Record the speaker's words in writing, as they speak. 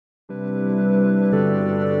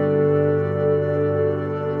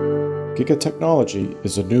Gigatechnology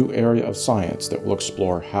is a new area of science that will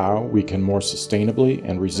explore how we can more sustainably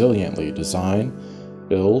and resiliently design,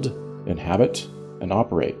 build, inhabit, and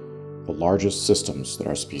operate the largest systems that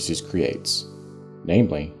our species creates,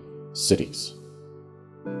 namely cities.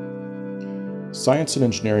 Science and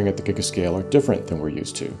engineering at the gigascale are different than we're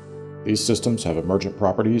used to. These systems have emergent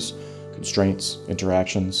properties, constraints,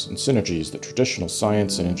 interactions, and synergies that traditional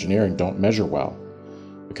science and engineering don't measure well.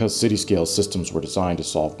 Because city-scale systems were designed to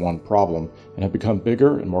solve one problem and have become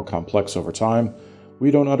bigger and more complex over time, we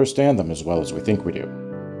don't understand them as well as we think we do.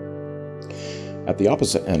 At the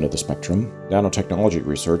opposite end of the spectrum, nanotechnology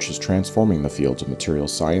research is transforming the fields of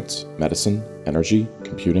materials science, medicine, energy,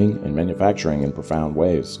 computing, and manufacturing in profound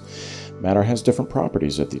ways. Matter has different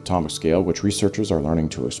properties at the atomic scale which researchers are learning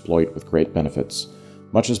to exploit with great benefits.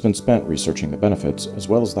 Much has been spent researching the benefits as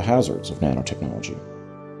well as the hazards of nanotechnology.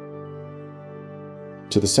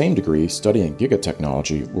 To the same degree, studying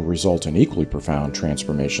gigatechnology will result in equally profound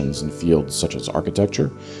transformations in fields such as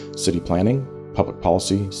architecture, city planning, public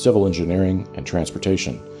policy, civil engineering, and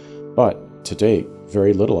transportation. But, to date,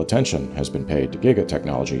 very little attention has been paid to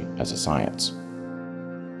gigatechnology as a science.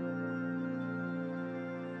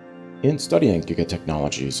 In studying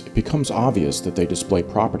gigatechnologies, it becomes obvious that they display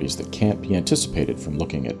properties that can't be anticipated from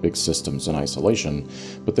looking at big systems in isolation,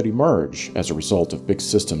 but that emerge as a result of big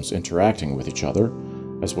systems interacting with each other,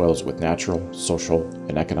 as well as with natural, social,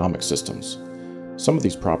 and economic systems. Some of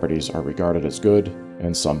these properties are regarded as good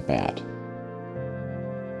and some bad.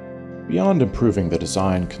 Beyond improving the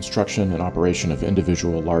design, construction, and operation of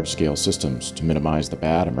individual large-scale systems to minimize the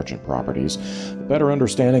bad emergent properties, a better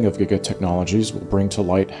understanding of gigatechnologies will bring to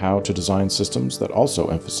light how to design systems that also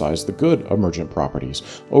emphasize the good emergent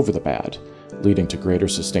properties over the bad, leading to greater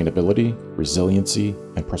sustainability, resiliency,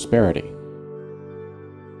 and prosperity.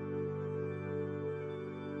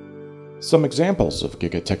 Some examples of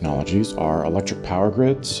gigatechnologies are electric power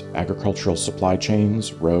grids, agricultural supply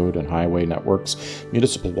chains, road and highway networks,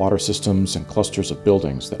 municipal water systems, and clusters of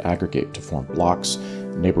buildings that aggregate to form blocks,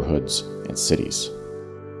 neighborhoods, and cities.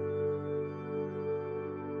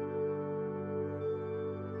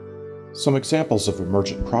 Some examples of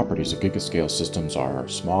emergent properties of gigascale systems are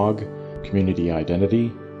smog, community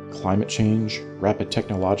identity, climate change, rapid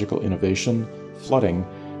technological innovation, flooding,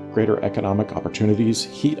 greater economic opportunities,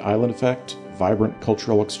 heat island effect, vibrant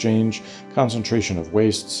cultural exchange, concentration of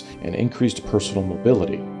wastes, and increased personal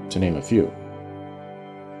mobility, to name a few.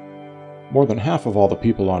 More than half of all the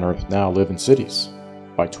people on Earth now live in cities.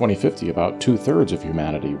 By 2050, about 2/3 of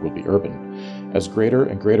humanity will be urban. As greater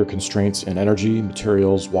and greater constraints in energy,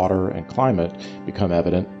 materials, water, and climate become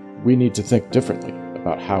evident, we need to think differently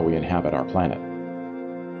about how we inhabit our planet.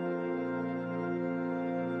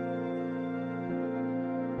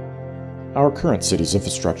 Our current city's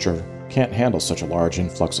infrastructure can't handle such a large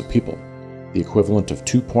influx of people. The equivalent of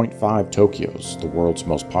 2.5 Tokyos, the world's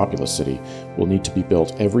most populous city, will need to be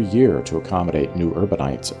built every year to accommodate new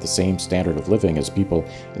urbanites at the same standard of living as people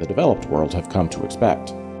in the developed world have come to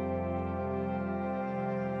expect.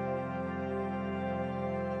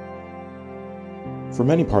 For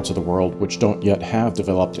many parts of the world which don't yet have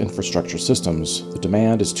developed infrastructure systems, the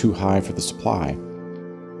demand is too high for the supply.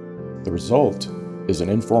 The result is an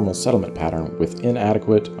informal settlement pattern with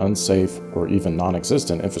inadequate, unsafe, or even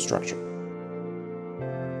non-existent infrastructure.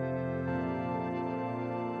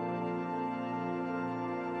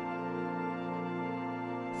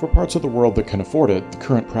 For parts of the world that can afford it, the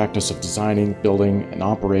current practice of designing, building, and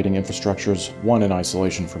operating infrastructures, one in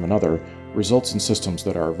isolation from another, results in systems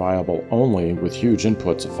that are viable only with huge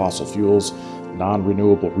inputs of fossil fuels,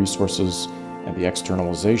 non-renewable resources, and the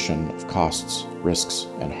externalization of costs, risks,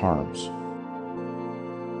 and harms.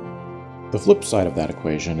 The flip side of that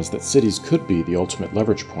equation is that cities could be the ultimate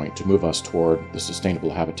leverage point to move us toward the sustainable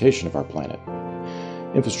habitation of our planet.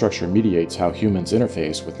 Infrastructure mediates how humans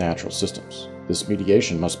interface with natural systems. This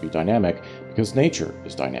mediation must be dynamic because nature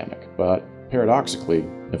is dynamic, but paradoxically,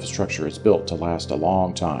 infrastructure is built to last a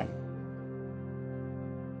long time.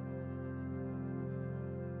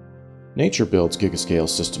 Nature builds gigascale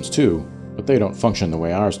systems too, but they don't function the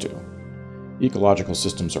way ours do. Ecological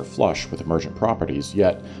systems are flush with emergent properties,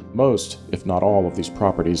 yet most, if not all, of these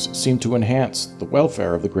properties seem to enhance the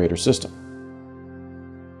welfare of the greater system.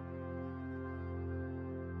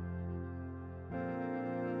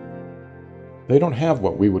 They don't have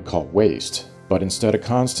what we would call waste, but instead a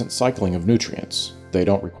constant cycling of nutrients. They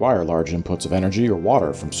don't require large inputs of energy or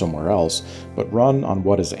water from somewhere else, but run on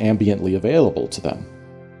what is ambiently available to them.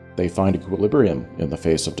 They find equilibrium in the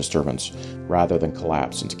face of disturbance, rather than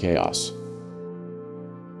collapse into chaos.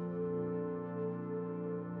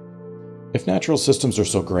 If natural systems are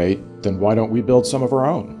so great, then why don't we build some of our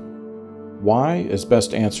own? Why is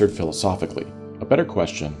best answered philosophically. A better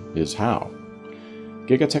question is how.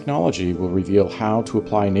 Gigatechnology will reveal how to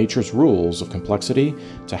apply nature's rules of complexity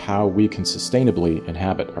to how we can sustainably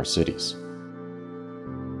inhabit our cities.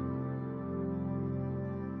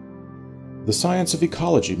 The science of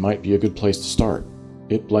ecology might be a good place to start.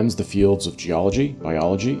 It blends the fields of geology,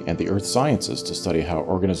 biology, and the earth sciences to study how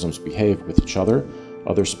organisms behave with each other,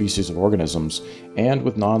 other species of organisms, and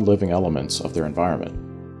with non-living elements of their environment.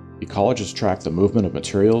 Ecologists track the movement of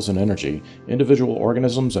materials and energy, individual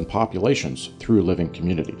organisms, and populations through living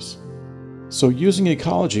communities. So using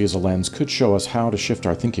ecology as a lens could show us how to shift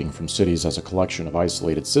our thinking from cities as a collection of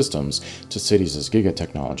isolated systems to cities as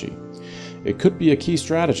gigatechnology. It could be a key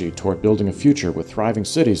strategy toward building a future with thriving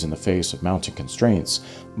cities in the face of mounting constraints,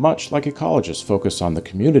 much like ecologists focus on the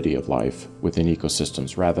community of life within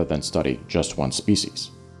ecosystems rather than study just one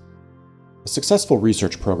species. A successful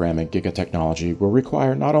research program in gigatechnology will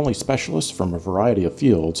require not only specialists from a variety of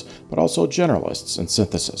fields, but also generalists and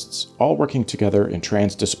synthesists, all working together in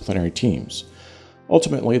transdisciplinary teams.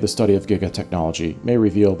 Ultimately, the study of gigatechnology may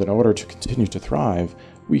reveal that in order to continue to thrive,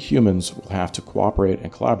 we humans will have to cooperate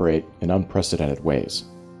and collaborate in unprecedented ways.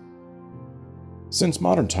 Since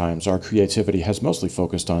modern times, our creativity has mostly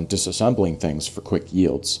focused on disassembling things for quick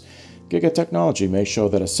yields. Gigatechnology may show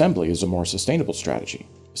that assembly is a more sustainable strategy.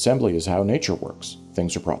 Assembly is how nature works.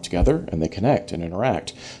 Things are brought together and they connect and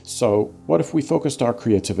interact. So, what if we focused our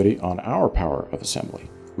creativity on our power of assembly?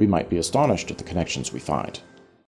 We might be astonished at the connections we find.